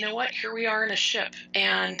 hey, you know what? Here we are in a ship,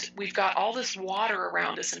 and we've got all this water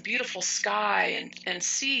around us and beautiful sky and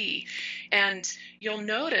sea. And you'll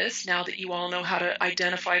notice, now that you all know how to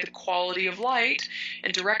identify the quality of light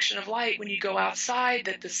and direction of light when you go outside,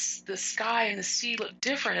 that the sky and the sea look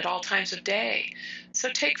different at all times of day. So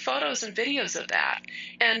take photos and videos of that,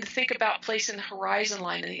 and think about placing the horizon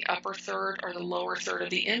line in the upper third or the lower third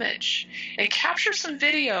of the image, and capture some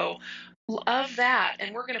video of that,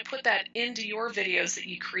 and we're going to put that into your videos that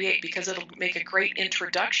you create, because it'll make a great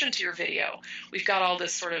introduction to your video. We've got all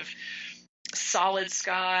this sort of solid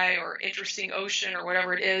sky or interesting ocean or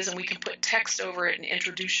whatever it is, and we can put text over it and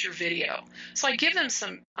introduce your video. So I give them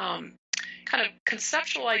some kind of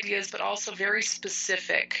conceptual ideas, but also very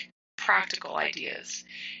specific practical ideas,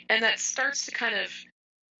 and that starts to kind of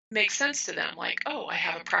makes sense to them. Like, oh, I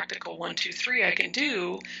have a practical 1, 2, 3 I can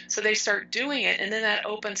do. So they start doing it, and then that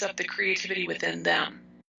opens up the creativity within them.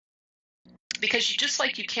 Because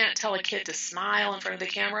you can't tell a kid to smile in front of the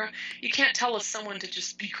camera, you can't tell someone to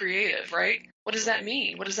just be creative, right? What does that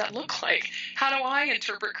mean? What does that look like? How do I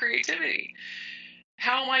interpret creativity?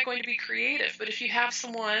 How am I going to be creative? But if you have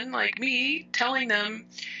someone like me telling them,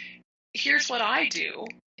 here's what I do,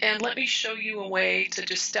 and let me show you a way to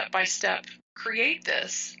just step by step create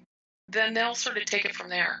this, then they'll sort of take it from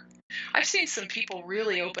there. I've seen some people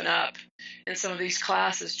really open up in some of these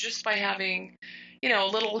classes just by having, a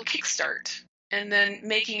little kickstart and then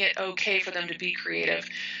making it okay for them to be creative.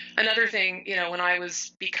 Another thing, when I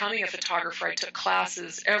was becoming a photographer, I took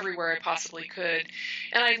classes everywhere I possibly could.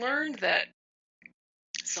 And I learned that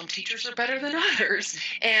some teachers are better than others.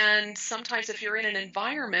 And sometimes if you're in an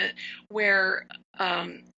environment where,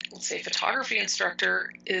 let's say, a photography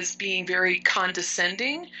instructor is being very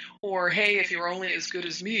condescending, or, hey, if you're only as good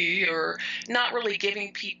as me, or not really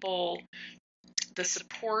giving people the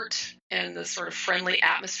support and the sort of friendly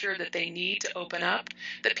atmosphere that they need to open up,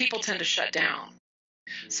 that people tend to shut down.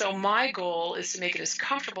 So my goal is to make it as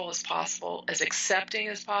comfortable as possible, as accepting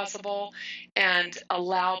as possible, and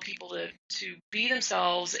allow people to be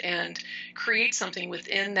themselves and create something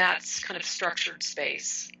within that kind of structured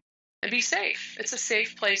space. And be safe. It's a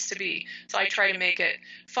safe place to be. So I try to make it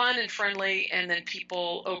fun and friendly, and then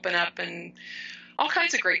people open up and all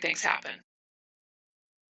kinds of great things happen.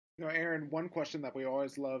 Erin, one question that we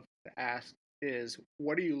always love to ask is,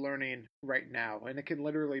 what are you learning right now? And it can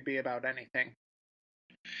literally be about anything.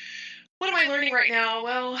 What am I learning right now?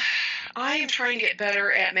 Well, I am trying to get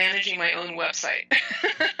better at managing my own website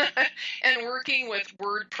and working with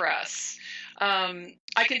WordPress.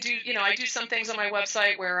 I can do, I do some things on my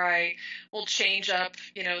website where I will change up,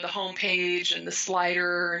 the homepage and the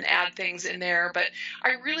slider and add things in there. But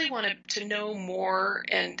I really want to know more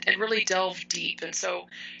and really delve deep. And so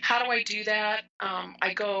how do I do that?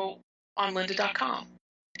 I go on lynda.com.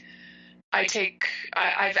 I'm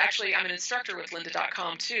an instructor with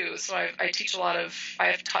lynda.com too. So I teach I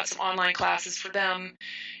have taught some online classes for them,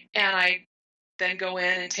 and I then go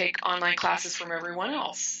in and take online classes from everyone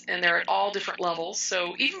else. And they're at all different levels.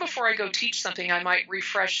 So even before I go teach something, I might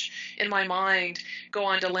refresh in my mind, go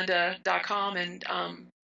on to lynda.com and,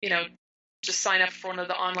 just sign up for one of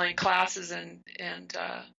the online classes and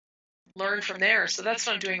learn from there. So that's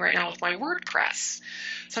what I'm doing right now with my WordPress.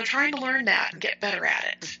 So I'm trying to learn that and get better at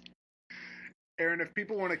it. Erin, if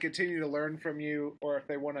people want to continue to learn from you, or if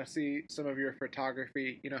they want to see some of your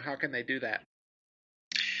photography, how can they do that?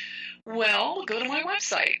 Well, go to my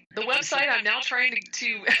website. The website I'm now trying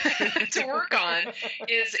to work on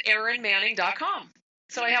is erinmanning.com.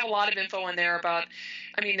 So I have a lot of info in there about,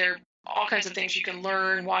 there are all kinds of things you can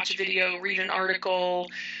learn, watch a video, read an article,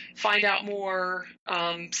 find out more,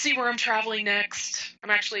 see where I'm traveling next. I'm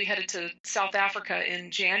actually headed to South Africa in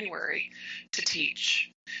January to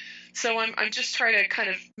teach. So I'm just trying to kind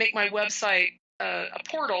of make my website a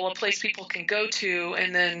portal, a place people can go to,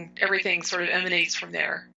 and then everything sort of emanates from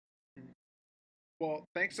there. Well,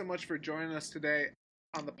 thanks so much for joining us today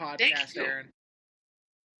on the podcast, Erin.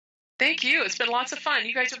 Thank you. It's been lots of fun.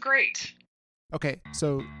 You guys are great. Okay,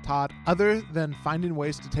 so Todd, other than finding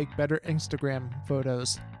ways to take better Instagram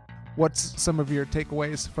photos, what's some of your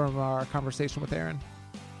takeaways from our conversation with Erin?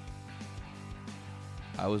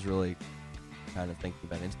 I was really kind of thinking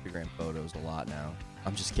about Instagram photos a lot now.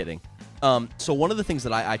 I'm just kidding. So one of the things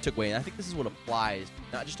that I took away, and I think this is what applies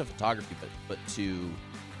not just to photography, but to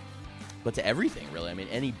everything really.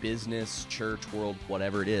 Any business, church, world,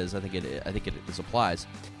 whatever it is, I think this applies.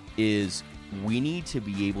 Is we need to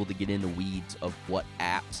be able to get in the weeds of what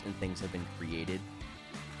apps and things have been created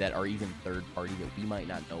that are even third party that we might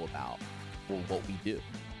not know about, or what we do.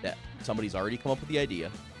 That somebody's already come up with the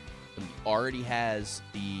idea, somebody already has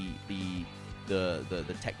the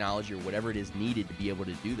technology or whatever it is needed to be able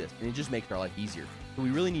to do this, and it just makes our life easier. So we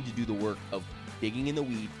really need to do the work of digging in the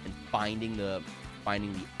weeds and finding the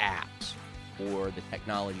apps or the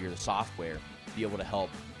technology or the software to be able to help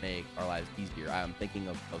make our lives easier. I'm thinking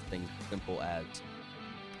of things as simple as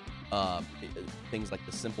things like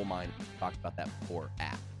the Simple Mind. We talked about that before.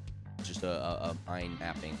 App, just a mind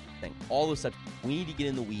mapping thing. All those stuff. We need to get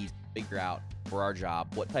in the weeds, figure out for our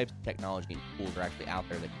job what types of technology and tools are actually out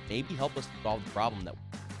there that can maybe help us solve the problem that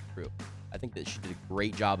we're through. I think that she did a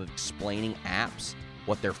great job of explaining apps,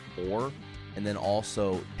 what they're for, and then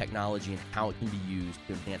also technology and how it can be used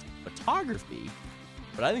to enhance photography.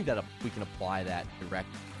 But I think that we can apply that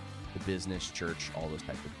directly to business, church, all those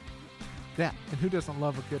types of things. Yeah, and who doesn't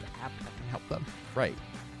love a good app that can help them? Right.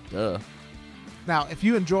 Duh. Now, if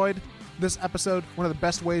you enjoyed this episode, one of the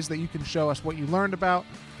best ways that you can show us what you learned about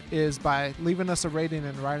is by leaving us a rating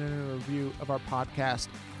and writing a review of our podcast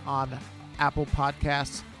on Apple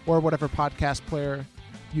Podcasts or whatever podcast player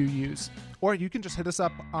you use. Or you can just hit us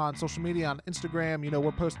up on social media, on Instagram. You know,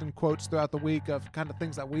 we're posting quotes throughout the week of kind of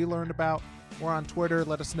things that we learned about. Or on Twitter,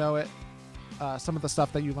 let us know some of the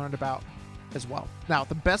stuff that you learned about as well. Now,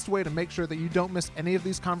 the best way to make sure that you don't miss any of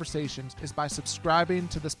these conversations is by subscribing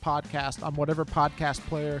to this podcast on whatever podcast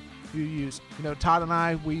player you use. You know, Todd and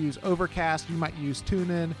I, we use Overcast. You might use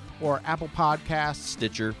TuneIn or Apple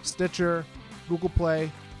Podcasts, Stitcher, Google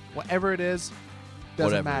Play, whatever it is.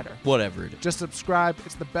 Doesn't matter. Whatever it is. Just subscribe.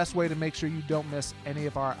 It's the best way to make sure you don't miss any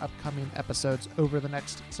of our upcoming episodes over the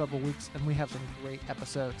next several weeks. And we have some great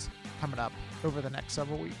episodes coming up over the next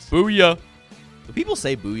several weeks. Booyah. Do people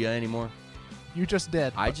say booyah anymore? You just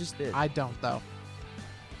did. I just did. I don't, though.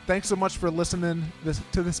 Thanks so much for listening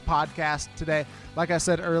to this podcast today. Like I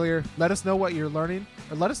said earlier, let us know what you're learning,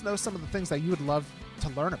 or let us know some of the things that you would love to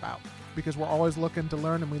learn about, because we're always looking to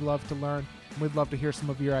learn, and we love to learn. And we'd love to hear some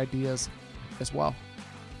of your ideas as well.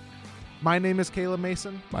 My name is Caleb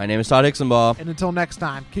Mason. My name is Todd Hicksonbaugh. And until next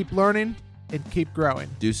time, keep learning and keep growing.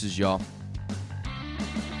 Deuces, y'all.